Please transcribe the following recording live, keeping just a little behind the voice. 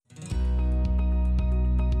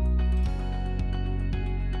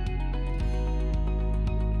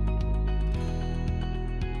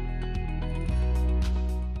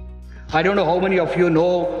I don't know how many of you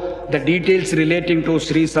know the details relating to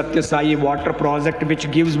Sri Satya Sai water project,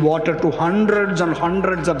 which gives water to hundreds and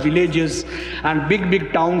hundreds of villages and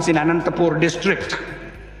big towns in Anantapur district.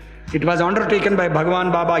 It was undertaken by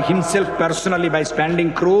Bhagwan Baba himself personally by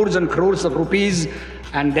spending crores and crores of rupees,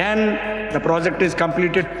 and then the project is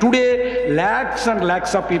completed. Today, lakhs and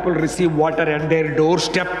lakhs of people receive water at their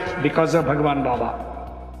doorstep because of Bhagwan Baba.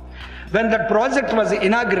 When that project was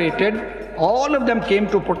inaugurated, all of them came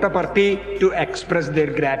to Puttaparthi to express their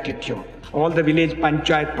gratitude. All the village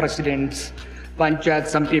panchayat presidents, panchayat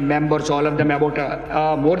samiti members, all of them,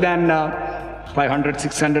 about more than 500,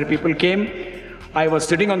 600 people came. I was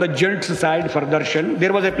sitting on the gents' side for darshan.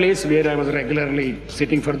 There was a place where I was regularly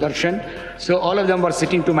sitting for darshan. So all of them were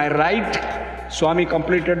sitting to my right. Swami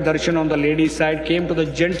completed darshan on the ladies' side, came to the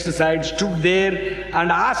gents' side, stood there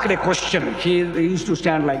and asked a question. He used to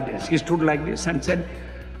stand like this. He stood like this and said,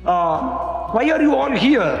 why are you all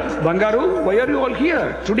here? Bangaru, why are you all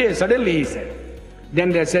here? Today, suddenly, he said. Then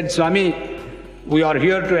they said, Swami, we are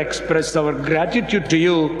here to express our gratitude to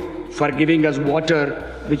you for giving us water,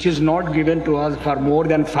 which is not given to us for more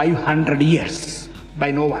than 500 years by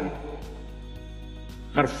no one.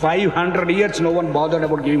 For 500 years, no one bothered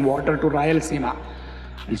about giving water to Rayalaseema.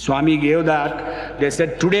 And Swami gave that. They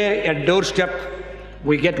said, today at doorstep,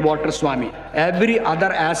 we get water, Swami. Every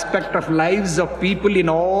other aspect of lives of people in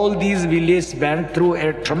all these villages went through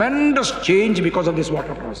a tremendous change because of this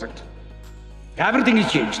water project. Everything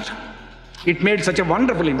is changed. It made such a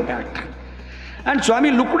wonderful impact. And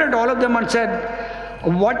Swami looked at all of them and said,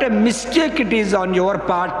 what a mistake it is on your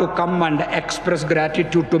part to come and express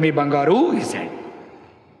gratitude to me, Bangaru, he said.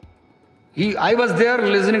 I was there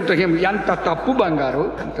listening to him. Yanta tappu,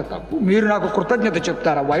 Bangaru, yanta tappu. Meer naku krutajnata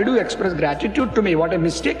cheptara. Why do you express gratitude to me? What a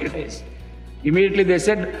mistake it is. Immediately they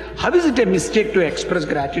said, how is it a mistake to express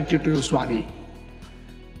gratitude to you, Swami?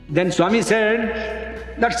 Then Swami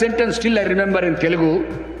said, that sentence still I remember in Telugu.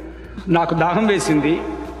 Naku daham vesindi.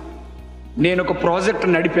 నేను ఒక project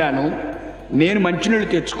నడిపాను, నేను మంచినీళ్ళు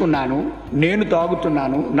తెచ్చుకున్నాను, నేను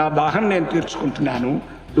తాగుతున్నాను, నా దాహం నేను తీర్చుకుంటున్నాను.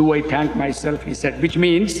 Do I thank myself? He said, which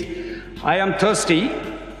means I am thirsty,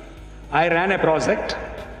 I ran a project,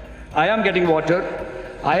 I am getting water,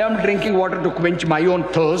 I am drinking water to quench my own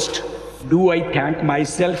thirst. Do I thank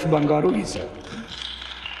myself, Bangaru? He said.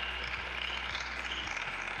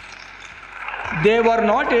 They were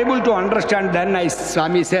not able to understand. Then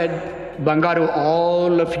Swami said, Bangaru,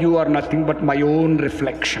 all of you are nothing but my own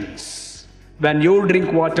reflections. When you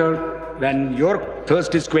drink water, when your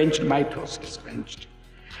thirst is quenched, my thirst is quenched.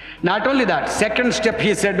 Not only that, second step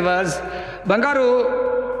he said was,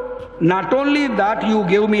 Bangaru, not only that you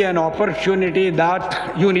gave me an opportunity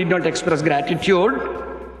that you need not express gratitude,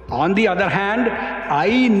 on the other hand,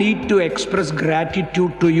 I need to express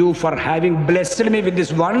gratitude to you for having blessed me with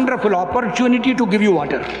this wonderful opportunity to give you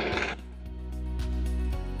water.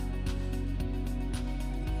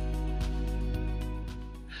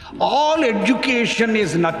 All education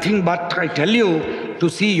is nothing but, I tell you, to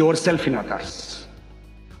see yourself in others.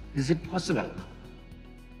 Is it possible?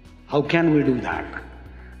 How can we do that?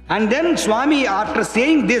 And then Swami, after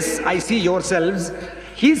saying this, I see yourselves,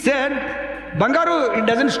 he said, Bangaru, it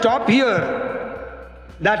doesn't stop here.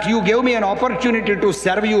 That you gave me an opportunity to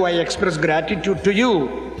serve you, I express gratitude to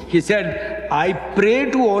you. He said, I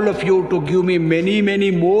pray to all of you to give me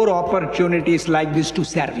many more opportunities like this to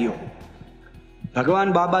serve you.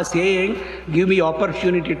 Bhagwan Baba saying, give me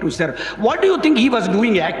opportunity to serve. What do you think he was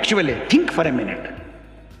doing actually? Think for a minute.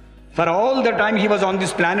 For all the time he was on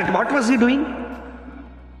this planet, what was he doing?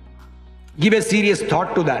 Give a serious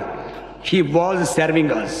thought to that. He was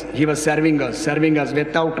serving us. He was serving us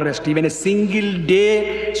without rest. Even a single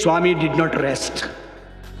day, Swami did not rest.